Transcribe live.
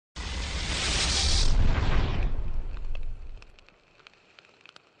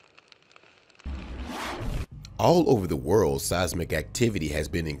All over the world, seismic activity has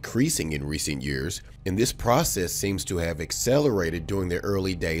been increasing in recent years, and this process seems to have accelerated during the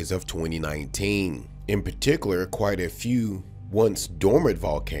early days of 2019. In particular, quite a few once dormant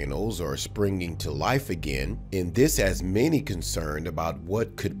volcanoes are springing to life again, and this has many concerned about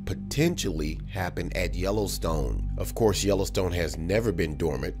what could potentially happen at Yellowstone. Of course, Yellowstone has never been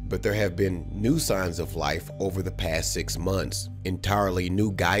dormant, but there have been new signs of life over the past 6 months. Entirely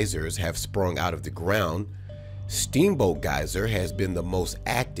new geysers have sprung out of the ground. Steamboat Geyser has been the most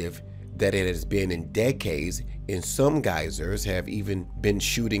active that it has been in decades, and some geysers have even been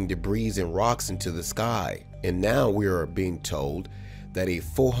shooting debris and rocks into the sky. And now we are being told that a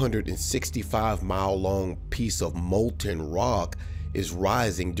 465-mile-long piece of molten rock is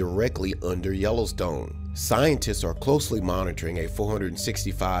rising directly under Yellowstone. Scientists are closely monitoring a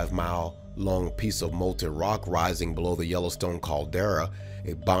 465-mile-long piece of molten rock rising below the Yellowstone caldera,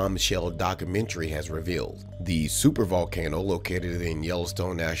 a bombshell documentary has revealed. The supervolcano located in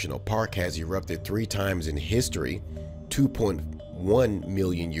Yellowstone National Park has erupted 3 times in history: 2.1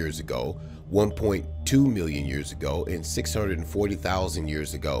 million years ago, 1.2 million years ago, and 640,000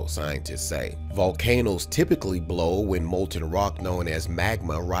 years ago, scientists say. Volcanoes typically blow when molten rock known as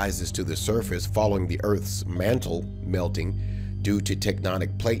magma rises to the surface following the Earth's mantle melting due to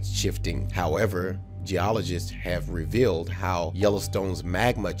tectonic plates shifting. However, geologists have revealed how Yellowstone's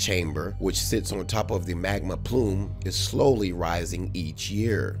magma chamber, which sits on top of the magma plume, is slowly rising each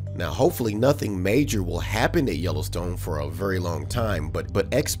year. Now, hopefully nothing major will happen at Yellowstone for a very long time, but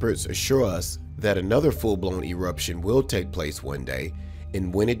experts assure us that another full-blown eruption will take place one day,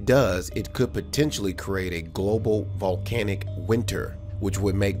 and when it does, it could potentially create a global volcanic winter, which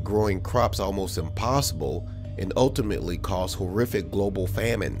would make growing crops almost impossible and ultimately cause horrific global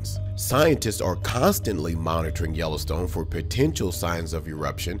famines. Scientists are constantly monitoring Yellowstone for potential signs of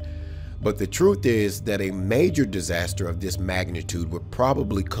eruption, but the truth is that a major disaster of this magnitude would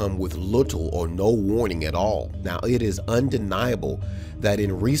probably come with little or no warning at all. Now, it is undeniable that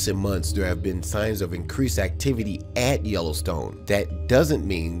in recent months there have been signs of increased activity at Yellowstone. That doesn't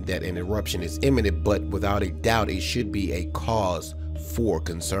mean that an eruption is imminent, but without a doubt it should be a cause for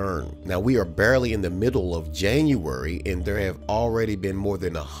concern. Now, we are barely in the middle of January, and there have already been more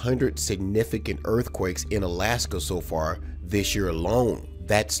than 100 significant earthquakes in Alaska so far this year alone.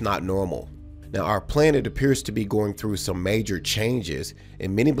 That's not normal. Now, our planet appears to be going through some major changes,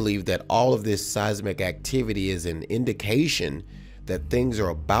 and many believe that all of this seismic activity is an indication that things are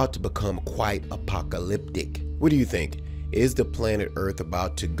about to become quite apocalyptic. What do you think? Is the planet Earth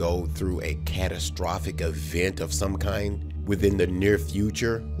about to go through a catastrophic event of some kind within the near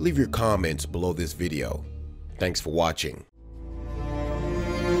future? Leave your comments below this video. Thanks for watching.